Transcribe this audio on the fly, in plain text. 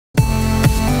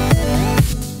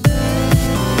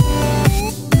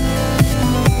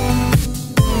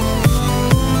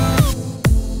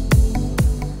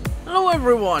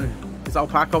everyone, it's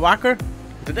Alpaka Whacker.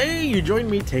 Today you join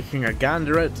me taking a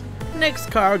gander at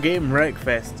next car game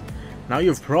Wreckfest. Now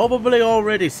you've probably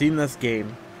already seen this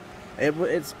game.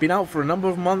 It's been out for a number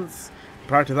of months.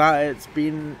 Prior to that it's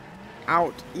been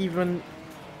out even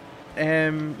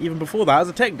before that as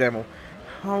a tech demo.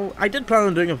 I did plan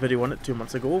on doing a video on it 2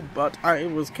 months ago, but I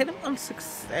was kind of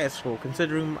unsuccessful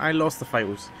considering I lost the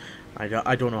files. I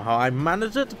don't know how I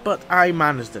managed it, but I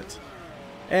managed it.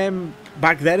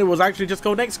 Back then it was actually just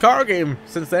called Next Car Game.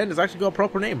 Since then it's actually got a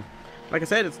proper name. Like I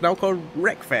said, it's now called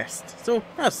Wreckfest. So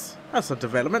that's a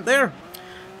development there.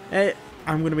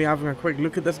 I'm going to be having a quick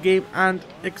look at this game and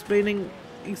explaining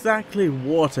exactly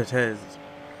what it is.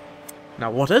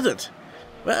 Now what is it?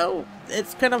 Well,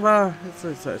 it's kind of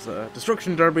it's a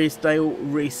destruction derby style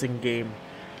racing game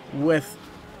with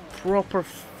proper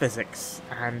physics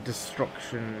and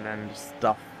destruction and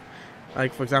stuff.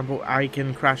 Like, for example, I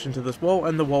can crash into this wall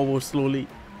and the wall will slowly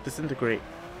disintegrate.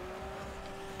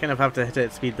 Kind of have to hit it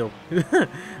at speed though.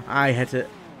 I hit it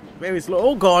very slow.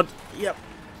 Oh god! Yep.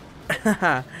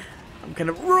 I'm kind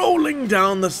of rolling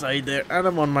down the side there and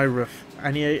I'm on my roof.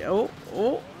 I need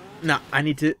nah, I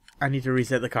need to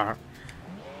reset the car.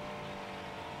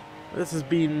 This has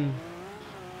been...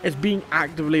 It's being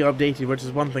actively updated, which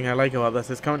is one thing I like about this.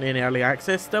 It's currently in early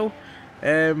access still,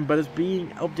 but it's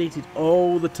being updated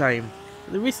all the time.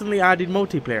 They recently added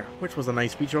multiplayer, which was a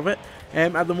nice feature of it.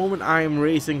 At the moment I am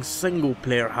racing single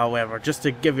player, however, just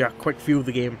to give you a quick view of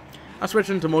the game. I'll switch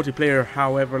into multiplayer,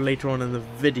 however, later on in the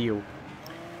video.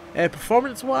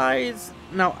 Performance wise,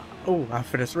 now, I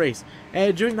finished race.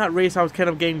 During that race I was kind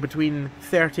of getting between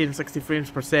 30 and 60 frames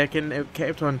per second. It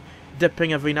kept on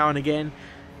dipping every now and again.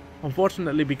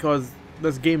 Unfortunately, because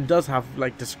this game does have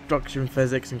like destruction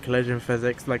physics and collision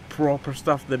physics, like proper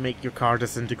stuff that make your car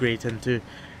disintegrate into,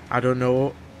 I don't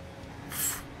know,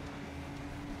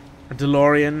 a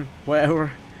DeLorean,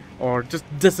 whatever, or just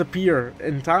disappear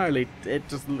entirely. It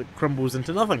just crumbles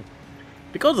into nothing.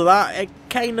 Because of that, it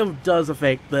kind of does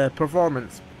affect the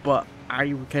performance, but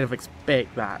I would kind of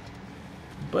expect that.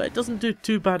 But it doesn't do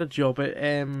too bad a job at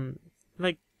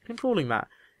like controlling that.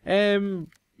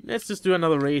 Let's just do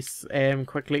another race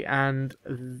quickly and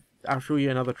I'll show you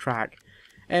another track.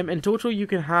 In total you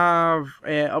can have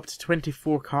up to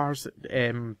 24 cars,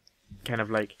 kind of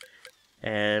like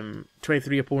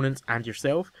 23 opponents and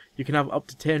yourself. You can have up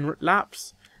to 10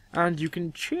 laps and you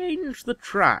can change the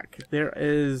track. There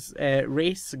is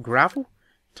race, gravel,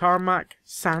 tarmac,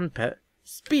 sandpit,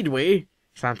 speedway,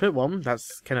 sandpit 1,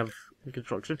 that's kind of in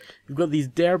construction. You've got these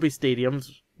derby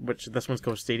stadiums, which this one's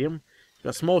called stadium. You've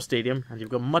got a small stadium, and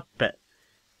you've got mud pit.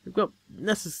 You've got,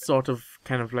 this is sort of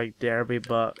kind of like derby,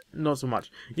 but not so much.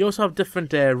 You also have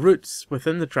different routes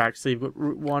within the track. So you've got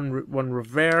route 1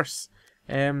 reverse.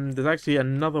 There's actually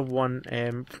another one.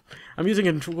 I'm using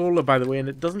a controller, by the way, and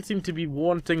it doesn't seem to be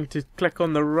wanting to click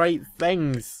on the right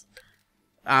things.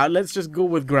 Let's just go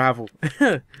with gravel.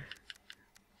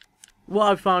 What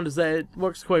I've found is that it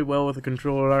works quite well with a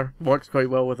controller, works quite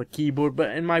well with a keyboard,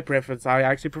 but in my preference I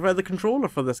actually prefer the controller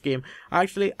for this game.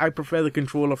 Actually, I prefer the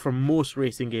controller for most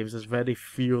racing games. There's very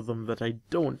few of them that I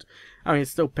don't. I mean,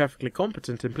 it's still perfectly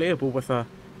competent and playable with a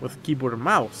keyboard and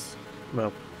mouse.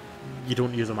 Well, you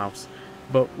don't use a mouse,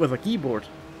 but with a keyboard.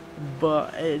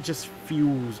 But it just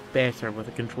feels better with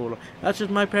a controller. That's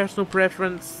just my personal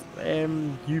preference.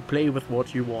 You play with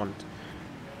what you want.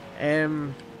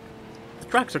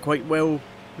 The tracks are quite well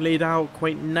laid out,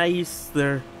 quite nice.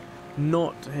 They're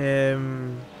not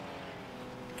kind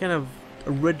of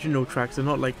original tracks. They're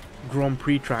not like Grand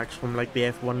Prix tracks from like the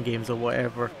F1 games or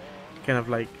whatever. Kind of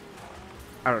like,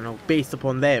 I don't know, based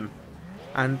upon them.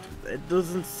 And it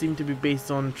doesn't seem to be based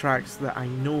on tracks that I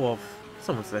know of.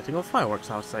 Someone's setting off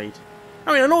fireworks outside.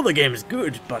 I mean, I know the game is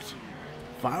good, but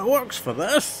fireworks for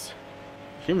this?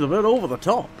 Seems a bit over the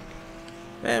top.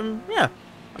 Yeah.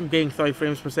 I'm getting 30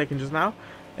 frames per second just now.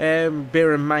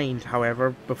 Bear in mind,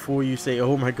 however, before you say,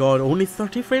 oh my god, only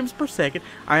 30 frames per second,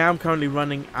 I am currently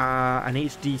running an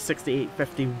HD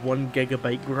 6850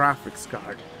 1GB graphics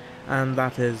card. And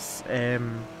that is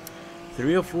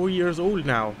 3 or 4 years old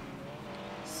now.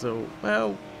 So,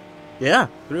 well, yeah,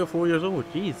 3 or 4 years old,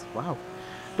 jeez, wow.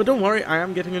 But don't worry, I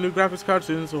am getting a new graphics card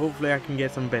soon, so hopefully I can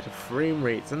get some better frame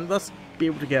rates and thus be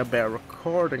able to get a better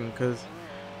recording, because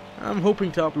I'm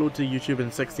hoping to upload to YouTube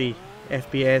in 60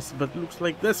 FPS, but looks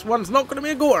like this one's not going to be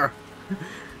a goer.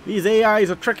 These AIs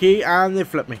are tricky and they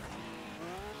flip me.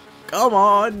 Come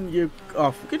on, you... Oh,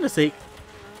 for goodness sake.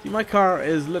 See, my car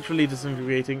is literally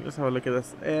disintegrating. Let's have a look at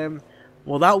this.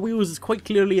 Well, that wheel is quite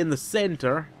clearly in the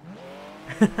center.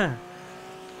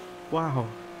 Wow.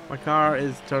 My car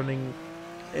is turning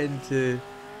into,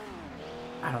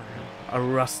 I don't know, a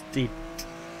rusty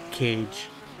cage.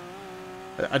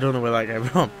 I don't know where that came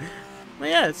from. But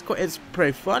yeah, it's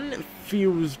pretty fun. It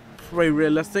feels pretty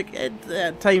realistic.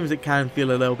 At times it can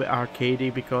feel a little bit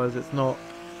arcadey because it's not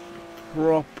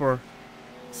proper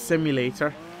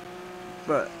simulator,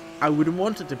 but I wouldn't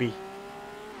want it to be.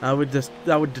 That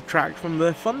would detract from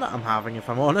the fun that I'm having, if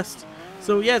I'm honest.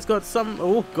 So yeah, it's got some.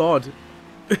 Oh god,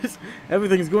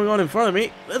 everything's going on in front of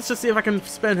me. Let's just see if I can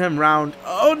spin him round.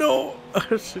 Oh no!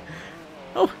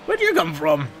 Oh, where do you come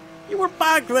from? You were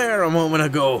back there a moment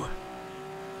ago.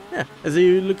 Yeah, as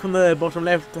you look on the bottom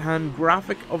left-hand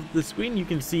graphic of the screen, you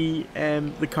can see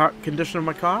the condition of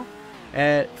my car.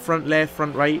 Front left,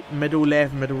 front right, middle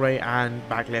left, middle right, and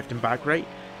back left and back right.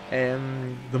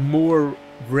 The more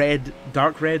red,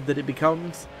 dark red that it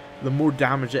becomes, the more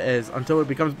damage it is, until it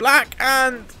becomes black,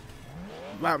 and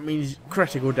that means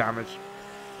critical damage.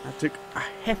 I took a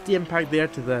hefty impact there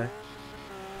to the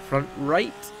front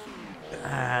right.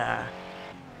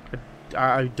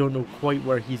 I don't know quite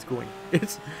where he's going.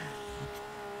 It's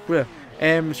well,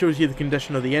 shows you the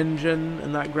condition of the engine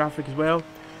in that graphic as well.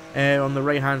 On the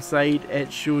right hand side,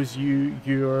 it shows you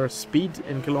your speed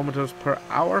in kilometers per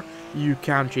hour. You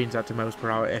can change that to miles per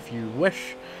hour if you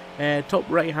wish. Top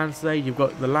right hand side, you've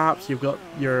got the laps, you've got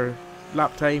your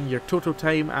lap time, your total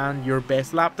time, and your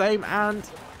best lap time, and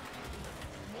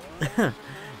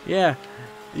yeah,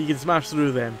 you can smash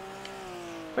through them.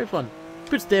 Quite fun.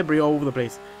 Puts debris all over the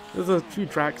place. There's a few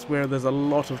tracks where there's a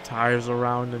lot of tyres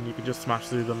around and you can just smash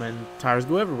through them and tyres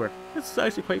go everywhere. It's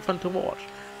actually quite fun to watch.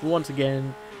 Once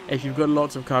again, if you've got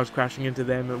lots of cars crashing into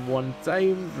them at one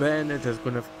time, then it is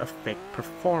going to affect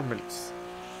performance.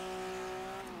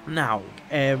 Now,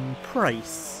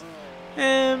 price.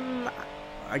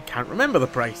 I can't remember the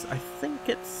price. I think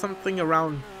it's something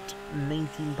around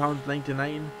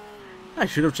 £19.99. I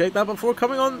should have checked that before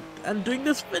coming on and doing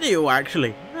this video,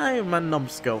 actually. I am a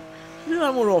numbskull. I do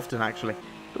that more often, actually.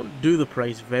 Don't do the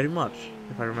price very much,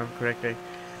 if I remember correctly.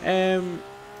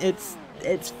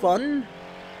 It's fun,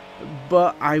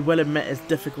 but I will admit it's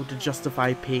difficult to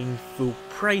justify paying full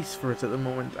price for it at the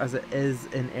moment, as it is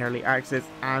in early access,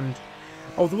 and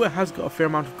although it has got a fair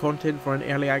amount of content for an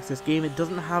early access game, it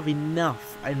doesn't have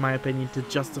enough, in my opinion, to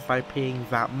justify paying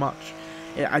that much.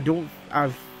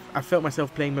 I've felt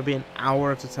myself playing maybe an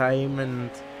hour at a time,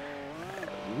 and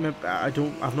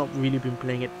I've not really been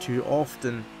playing it too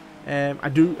often. I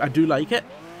do like it,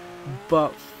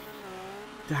 but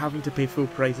having to pay full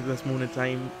price at this moment in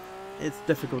time, it's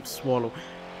difficult to swallow.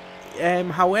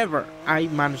 However, I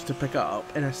managed to pick it up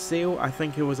in a sale. I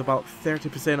think it was about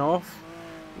 30% off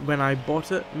when I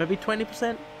bought it, maybe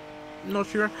 20%, not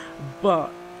sure.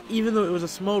 But even though it was a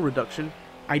small reduction,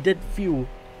 I did feel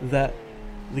that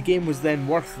the game was then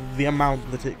worth the amount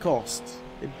that it cost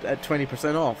at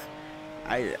 20% off.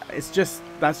 That's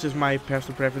just my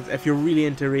personal preference. If you're really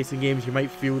into racing games, you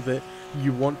might feel that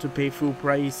you want to pay full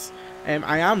price.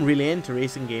 I am really into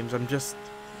racing games. At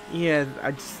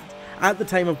the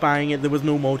time of buying it, there was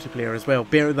no multiplayer as well.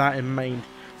 Bear that in mind.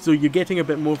 So you're getting a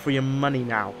bit more for your money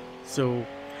now. So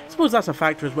I suppose that's a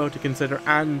factor as well to consider.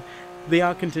 And they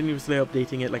are continuously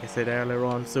updating it, like I said earlier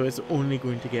on. So it's only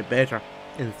going to get better,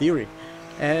 in theory.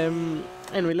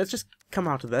 Anyway, let's just come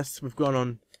out of this. We've gone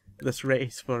on this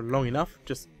race for long enough,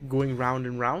 just going round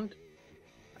and round,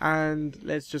 and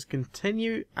let's just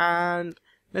continue and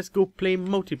let's go play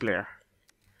multiplayer.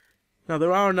 Now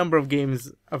there are a number of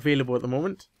games available at the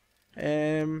moment.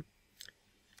 That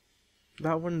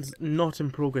one's not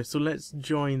in progress, so let's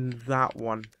join that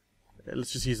one.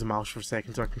 Let's just use the mouse for a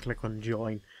second so I can click on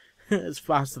join. It's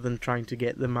faster than trying to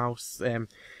get the mouse, the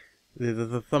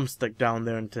thumbstick down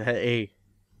there and to hit A.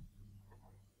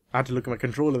 I had to look at my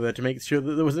controller there to make sure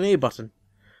that there was an A button.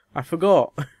 I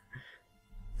forgot.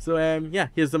 So yeah,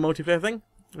 here's the multiplayer thing.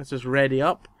 Let's just ready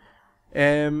up.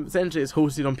 Essentially it's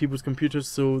hosted on people's computers,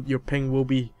 so your ping will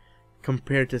be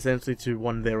compared to essentially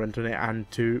to their internet and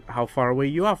to how far away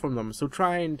you are from them. So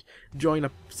try and join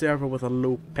a server with a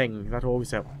low ping. That'll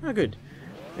always help. Ah, good.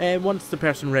 Once the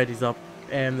person readies up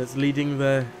that's leading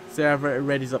the server, it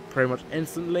readies up pretty much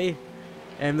instantly.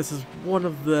 And this is one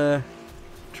of the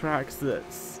tracks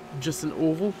that's just an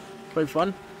oval. Quite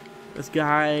fun. This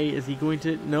guy, is he going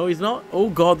to... No, he's not. Oh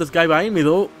god, this guy behind me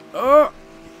though. Oh,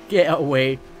 get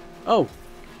away. Oh.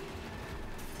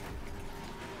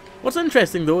 What's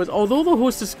interesting though is, although the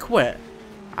host has quit,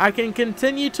 I can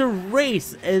continue to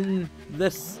race in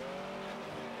this.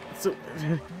 So,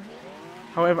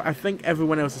 however, I think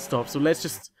everyone else has stopped. So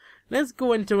let's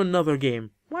go into another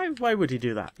game. Why would he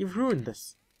do that? You've ruined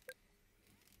this.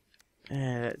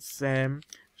 Let's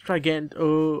try getting.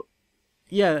 Oh,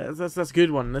 yeah, that's a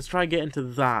good one. Let's try get into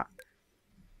that.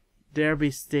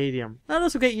 Derby Stadium. Now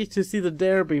this will get you to see the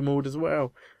Derby mode as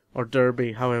well. Or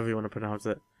Derby, however you want to pronounce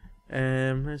it.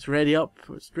 Let's ready up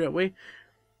straight away.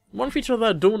 One feature that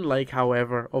I don't like,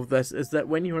 however, of this is that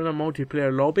when you're in a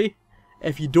multiplayer lobby,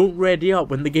 if you don't ready up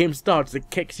when the game starts, it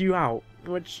kicks you out.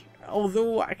 Which,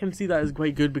 although I can see that is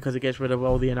quite good because it gets rid of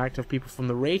all the inactive people from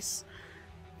the race,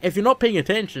 if you're not paying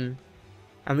attention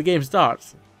and the game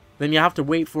starts, then you have to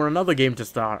wait for another game to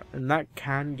start, and that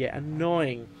can get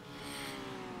annoying.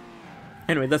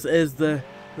 Anyway, this is the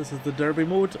Derby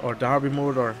mode, or Derby,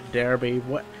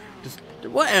 just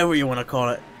whatever you want to call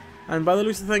it. And by the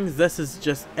looks of things, this is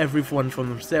just everyone from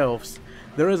themselves.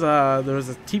 There is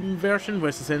a team version where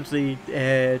it's essentially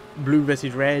blue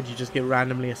versus red. You just get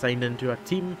randomly assigned into a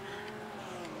team,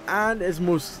 and it's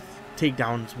most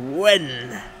takedowns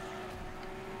win.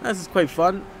 This is quite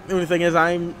fun. The only thing is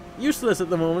I'm useless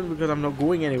at the moment because I'm not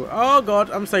going anywhere. Oh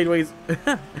god, I'm sideways.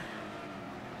 I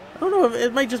don't know,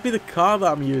 it might just be the car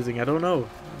that I'm using. I don't know.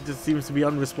 It just seems to be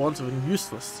unresponsive and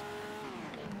useless.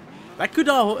 That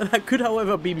could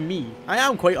however be me. I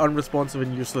am quite unresponsive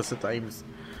and useless at times.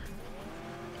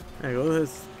 There you go,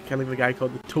 there's killing the guy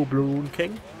called the Toblerone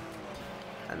King.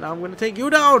 And now I'm going to take you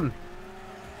down!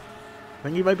 I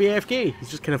think he might be AFK.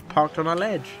 He's just kind of parked on a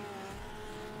ledge.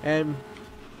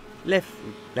 Left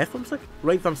thumbstick?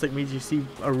 Right thumbstick means you see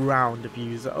around if you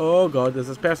use it. Oh god, there's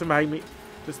this person behind me.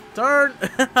 Just turn!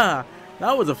 That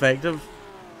was effective.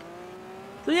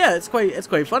 So yeah, it's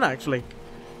quite fun actually.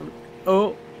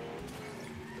 Oh.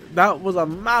 That was a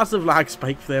massive lag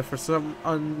spike there for some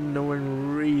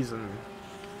unknown reason.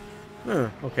 Huh,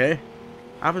 okay.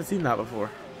 I haven't seen that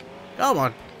before. Come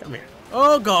on, come here.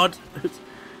 Oh god!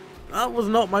 That was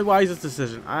not my wisest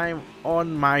decision. I'm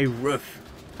on my roof.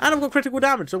 And I've got critical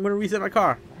damage, so I'm going to reset my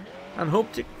car. And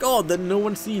hope to god that no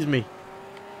one sees me.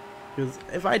 Because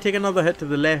if I take another hit to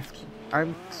the left,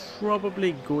 I'm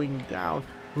probably going down.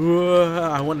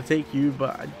 I want to take you,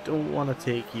 but I don't want to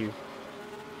take you.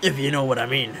 If you know what I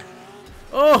mean.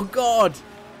 Oh god!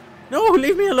 No,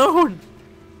 leave me alone!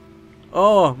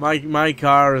 Oh, my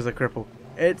car is a cripple.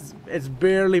 It's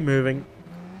barely moving.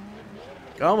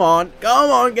 Come on,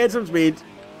 get some speed.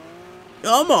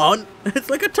 Come on!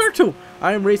 It's like a turtle!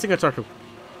 I am racing a turtle.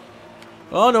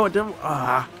 Oh no, it didn't.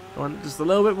 I want just a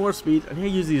little bit more speed. I need to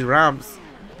use these ramps.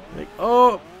 Like,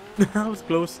 oh, that was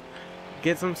close.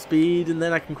 Get some speed and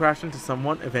then I can crash into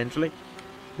someone eventually.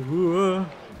 Ooh.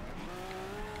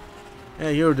 Yeah,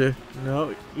 you'll do.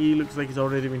 No, he looks like he's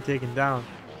already been taken down.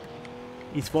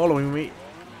 He's following me.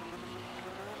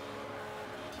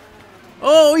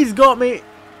 Oh, he's got me!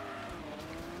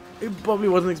 He probably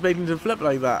wasn't expecting to flip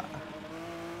like that.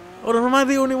 Oh, am I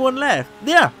the only one left?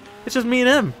 Yeah, it's just me and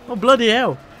him. Oh, bloody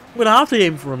hell. I'm going to have to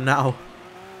aim for him now.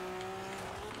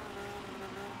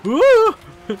 Woo!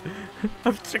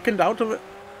 I've chickened out of it.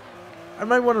 I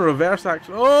might want to reverse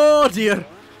actually. Oh dear.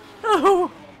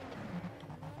 Oh.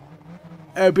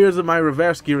 It appears that my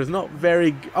reverse gear is not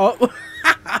very oh.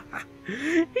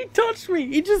 He touched me.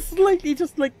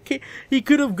 He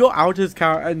could have got out his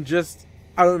car and just,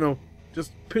 I don't know,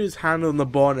 just put his hand on the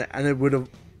bonnet and it would have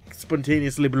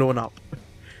spontaneously blown up.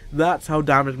 That's how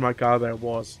damaged my car there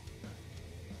was.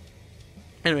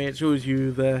 Anyway, it shows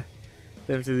you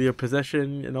your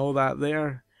position and all that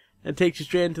there. It takes you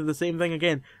straight into the same thing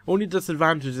again. Only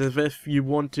disadvantage is if you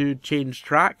want to change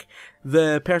track,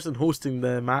 the person hosting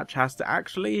the match has to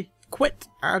actually quit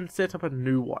and set up a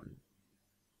new one.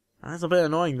 That's a bit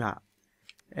annoying, that.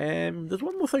 There's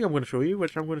one more thing I'm going to show you,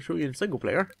 which I'm going to show you in single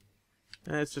player.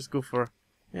 Let's just go for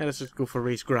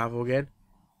race gravel again.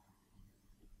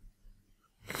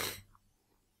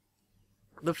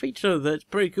 The feature that's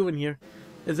pretty cool in here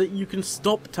is that you can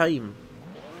stop time.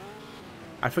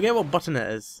 I forget what button it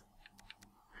is.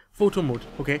 Photo mode.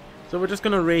 Okay, so we're just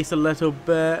gonna race a little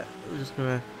bit. We're just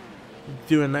gonna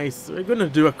do we're gonna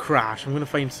do a crash. I'm gonna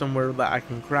find somewhere that I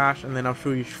can crash, and then I'll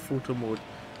show you photo mode.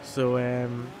 So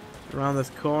around this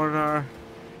corner,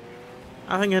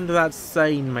 I think into that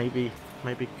sign might be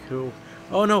cool.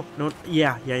 Oh no,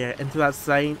 yeah, into that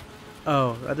sign.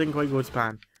 Oh, that didn't quite go to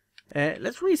plan.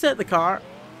 Let's reset the car.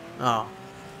 Oh.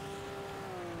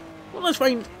 Well, let's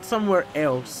find somewhere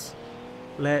else.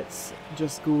 Let's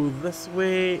just go this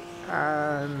way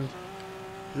and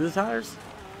do the tires?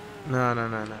 No.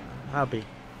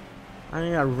 I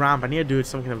need a ramp. I need to do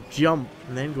some kind of jump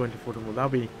and then go into photo mode.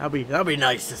 That'll be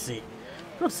nice to see.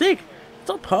 For God's sake,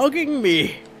 stop hugging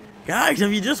me, guys.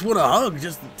 If you just want a hug,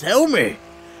 just tell me.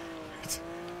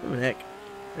 What the heck?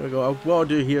 Here we go. What I'll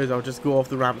do here is I'll just go off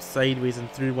the ramp sideways and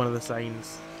through one of the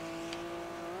signs.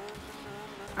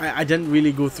 I didn't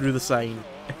really go through the sign.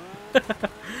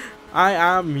 I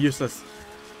am useless.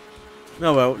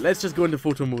 Oh well, let's just go into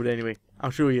photo mode anyway. I'll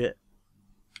show you it.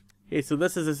 Okay, so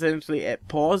this is essentially it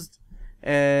paused.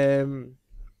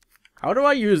 How do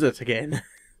I use it again?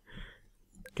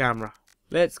 Camera.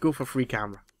 Let's go for free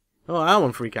camera. Oh, I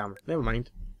want free camera. Never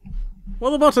mind. What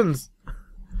are the buttons?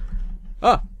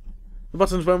 Ah! The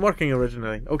buttons weren't working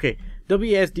originally. Okay.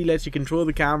 WSD lets you control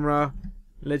the camera.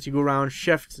 Lets you go around.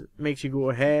 Shift makes you go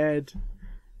ahead.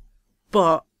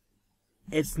 But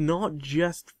it's not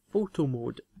just photo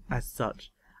mode as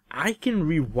such. I can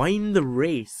rewind the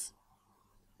race.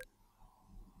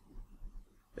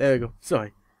 There we go.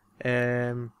 Sorry.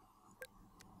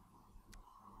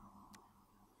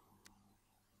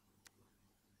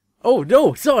 Oh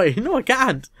no, sorry, no I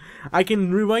can't. I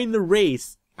can rewind the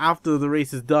race after the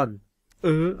race is done.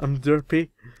 I'm derpy.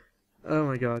 Oh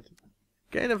my god.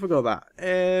 Kinda forgot that.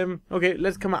 Okay,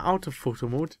 let's come out of photo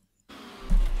mode.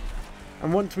 I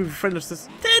want to be friend of this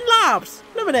 10 laps!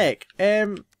 Luminek!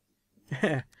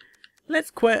 Let's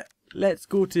quit. Let's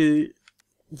go to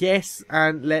yes,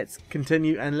 and let's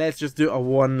continue, and let's just do a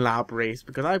 1 lap race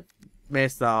because I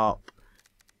messed that up.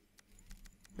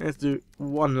 Let's do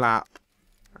 1 lap.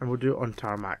 And we'll do it on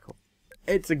tarmac.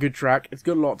 It's a good track. It's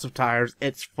got lots of tires.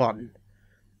 It's fun.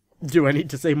 Do I need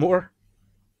to say more?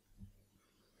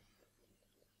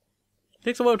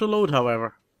 Takes a while to load,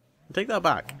 however. Take that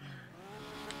back.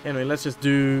 Anyway, let's just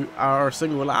do our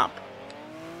single lap.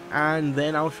 And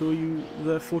then I'll show you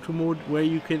the photo mode where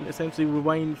you can essentially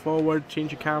rewind forward,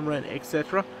 change your camera, and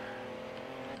etc.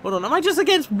 Hold on, am I just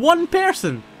against one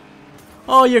person?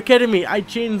 Oh, you're kidding me. I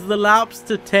changed the laps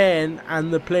to 10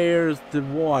 and the players to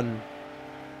 1.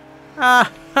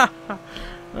 Ah,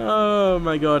 oh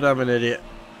my god, I'm an idiot.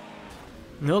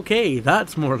 Okay,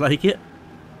 that's more like it.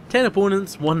 10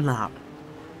 opponents, 1 lap.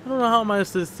 I don't know how I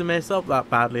managed to mess up that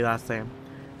badly last time.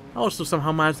 I also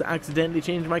somehow managed to accidentally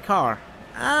change my car.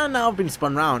 And now I've been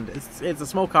spun round. It's a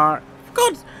small car.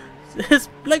 God, it's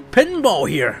like pinball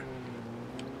here.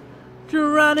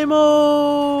 Geronimo!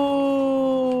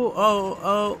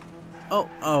 Oh.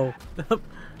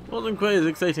 Wasn't quite as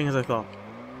exciting as I thought.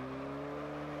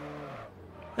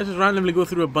 Let's just randomly go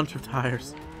through a bunch of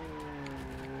tires.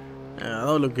 Yeah,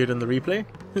 that'll look good in the replay.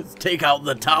 Let's take out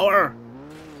the tower!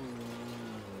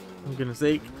 For goodness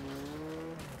sake.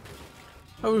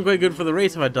 That would be quite good for the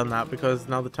race if I'd done that, because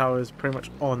now the tower is pretty much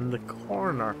on the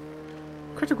corner.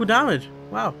 Critical damage!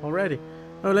 Wow, already.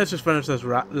 Oh, let's just finish this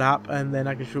lap, and then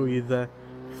I can show you the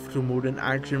photo mode in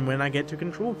action when I get to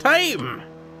control time!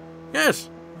 Yes!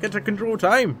 Get to control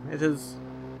time! It is...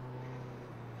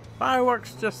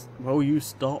 Fireworks just... Oh, you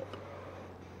stop.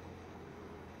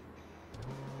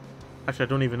 Actually, I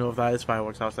don't even know if that is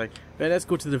fireworks outside. But let's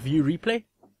go to the view replay.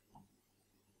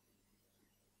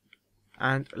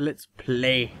 And let's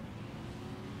play.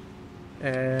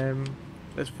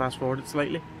 Let's fast forward it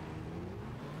slightly.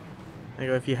 There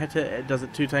you go, if you hit it, it does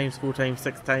it 2 times, 4 times,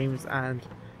 6 times, and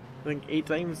I think 8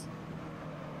 times.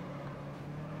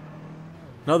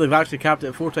 No, they've actually capped it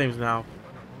at 4 times now.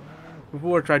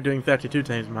 Before I tried doing 32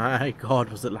 times, my god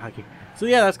was it laggy. So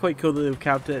yeah, that's quite cool that they've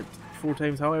capped it 4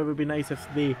 times, however it would be nice if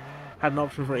they had an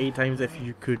option for 8 times if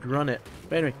you could run it.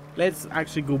 But anyway, let's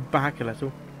actually go back a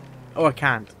little. Oh, I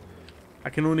can't. I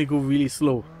can only go really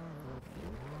slow.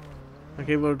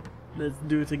 Okay, well, let's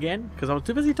do it again, because I was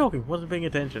too busy talking, wasn't paying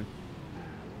attention.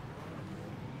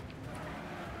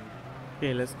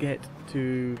 Okay, let's get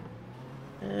to...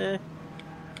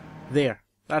 there.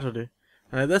 That'll do.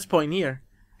 And at this point here,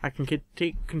 I can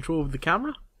take control of the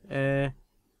camera.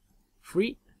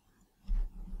 Free.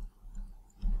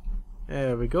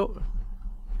 There we go.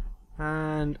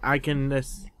 And I can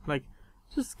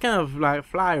just kind of like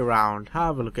fly around,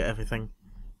 have a look at everything.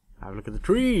 Have a look at the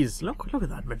trees. Look at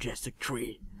that majestic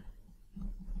tree.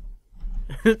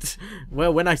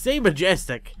 Well, when I say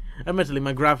majestic, admittedly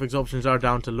my graphics options are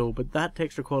down to low, but that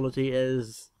texture quality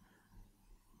is...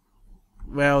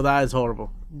 Well, that is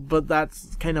horrible. But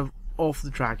that's kind of off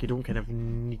the track. You don't kind of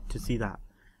need to see that.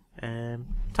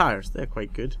 Tires, they're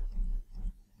quite good.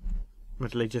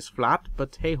 Admittedly just flat,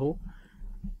 but hey ho.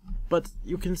 But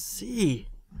you can see,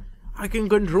 I can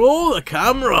control the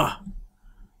camera.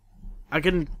 I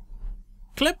can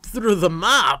clip through the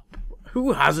map.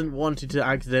 Who hasn't wanted to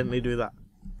accidentally do that?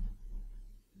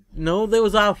 No, there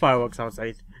was our fireworks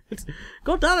outside.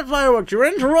 God damn it, fireworks! You're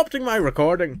interrupting my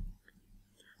recording.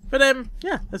 But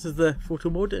yeah, this is the photo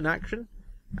mode in action,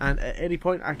 and at any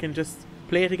point I can just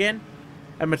play it again.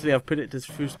 Admittedly, I've put it to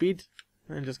full speed,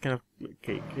 and just kind of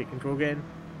take control again.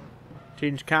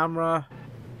 Change camera.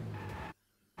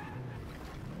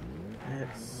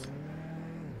 Let's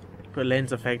put a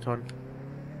lens effect on.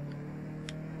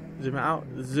 Zoom it out,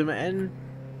 zoom it in.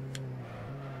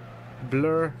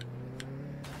 Blur.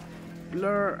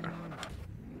 Blur.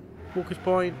 Focus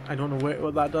point. I don't know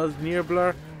what that does. Near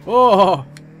blur. Oh!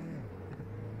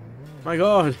 My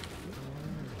god.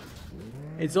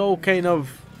 It's all kind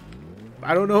of...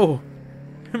 I don't know.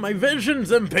 My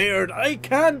vision's impaired. I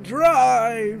can't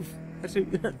drive. Actually,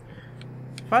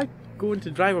 if I go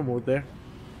into driver mode there,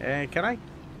 can I?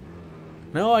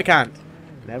 No, I can't.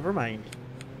 Never mind.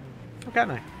 Oh,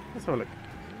 can I? Let's have a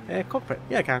look. Cockpit.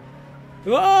 Yeah, I can.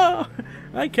 Oh!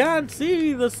 I can't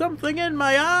see. There's something in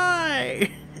my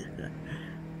eye.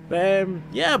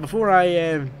 Yeah, before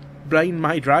I blind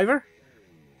my driver,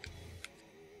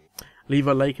 leave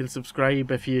a like and subscribe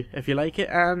if you like it,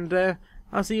 and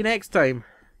I'll see you next time.